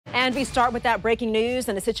And we start with that breaking news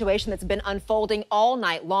and a situation that's been unfolding all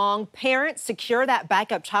night long. Parents secure that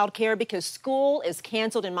backup childcare because school is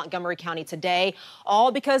canceled in Montgomery County today.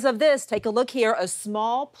 All because of this. Take a look here. A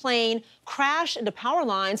small plane crashed into power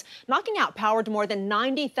lines, knocking out power to more than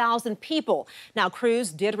 90,000 people. Now,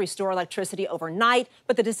 crews did restore electricity overnight,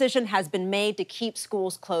 but the decision has been made to keep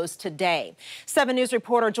schools closed today. 7 News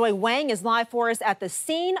reporter Joy Wang is live for us at the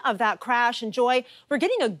scene of that crash. And Joy, we're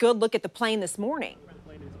getting a good look at the plane this morning.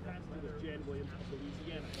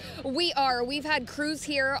 We've had crews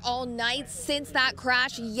here all night since that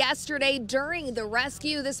crash yesterday during the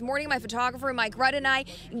rescue. This morning, my photographer, Mike Rudd, and I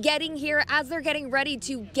getting here as they're getting ready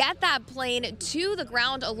to get that plane to the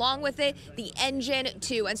ground, along with it, the engine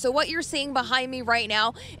too. And so what you're seeing behind me right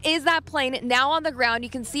now is that plane now on the ground.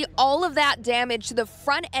 You can see all of that damage to the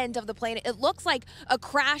front end of the plane. It looks like a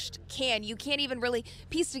crashed can. You can't even really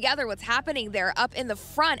piece together what's happening there up in the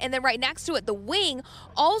front. And then right next to it, the wing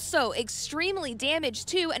also extremely damaged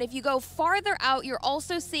too. And if you go farther out, you're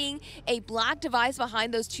also seeing a black device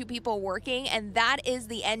behind those two people working, and that is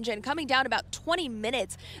the engine coming down about 20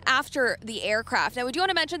 minutes after the aircraft. Now, we do want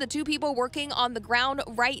to mention the two people working on the ground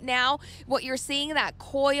right now. What you're seeing, that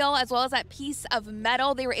coil as well as that piece of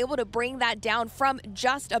metal, they were able to bring that down from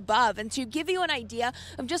just above. And to give you an idea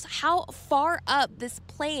of just how far up this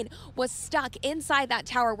plane was stuck inside that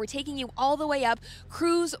tower, we're taking you all the way up.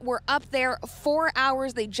 Crews were up there 4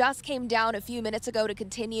 hours. They just came down a few minutes ago to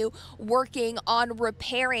continue working on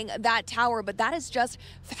repairing that tower, but that is just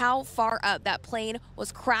how far up that plane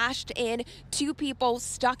was crashed in. Two people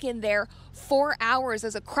stuck in there 4 hours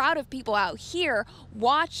as a crowd of people out here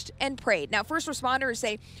watched and prayed. Now, first responders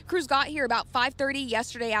say crews got here about 5:30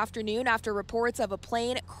 yesterday afternoon after reports of a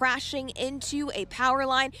plane crashing into a power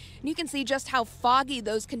line. And you can see just how foggy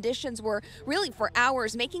those conditions were really for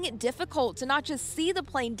hours, making it difficult to not just see the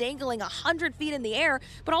plane dangling 100 feet in the air,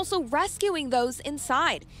 but also rescuing those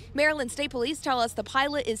inside. Maryland State Police tell us the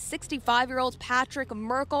pilot is 65-year-old Patrick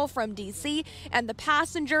Merkel from D.C. and the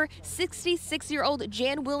passenger, 66-year-old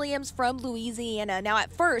Jan Williams from Louisiana. Now,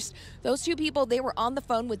 at first, those two people, they were on the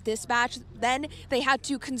phone with dispatch. Then they had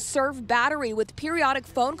to conserve battery with periodic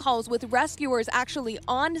phone calls with rescuers actually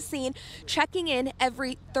on scene, checking in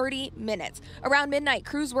every 30 minutes. Around midnight,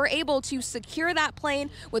 crews were able to secure that plane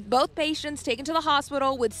with both patients taken to the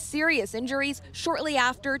hospital with serious injuries shortly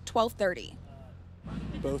after 12:30.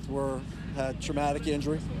 Both had traumatic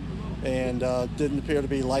injury and didn't appear to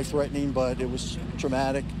be life-threatening, but it was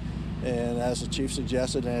traumatic. And as the chief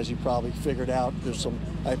suggested, and as you probably figured out, there's some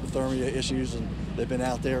hypothermia issues, and they've been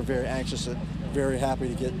out there very anxious and very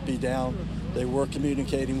happy to be down. They were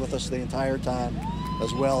communicating with us the entire time,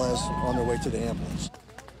 as well as on their way to the ambulance.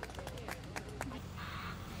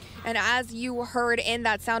 And as you heard in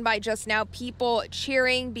that soundbite just now, people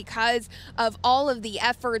cheering because of all of the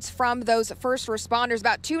efforts from those first responders.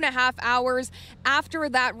 About 2.5 hours after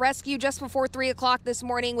that rescue, just before 3 o'clock this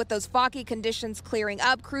morning, with those foggy conditions clearing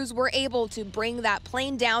up, crews were able to bring that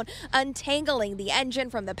plane down, untangling the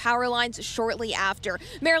engine from the power lines shortly after.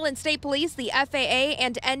 Maryland State Police, the FAA,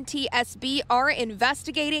 and NTSB are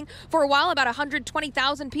investigating. For a while, about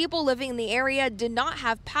 120,000 people living in the area did not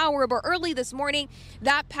have power, but early this morning,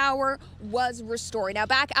 that power was restored. Now,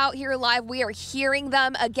 back out here live, we are hearing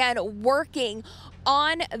them again working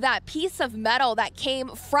on that piece of metal that came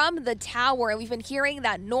from the tower, and we've been hearing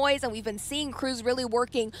that noise, and we've been seeing crews really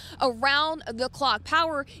working around the clock.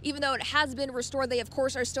 Power, even though it has been restored, they of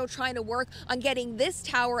course are still trying to work on getting this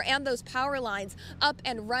tower and those power lines up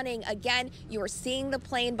and running again. You are seeing the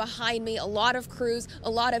plane behind me, a lot of crews, a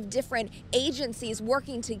lot of different agencies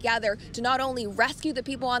working together to not only rescue the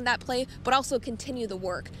people on that plane, but also continue the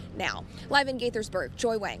work now. Live in Gaithersburg,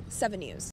 Joy Wang, 7 News.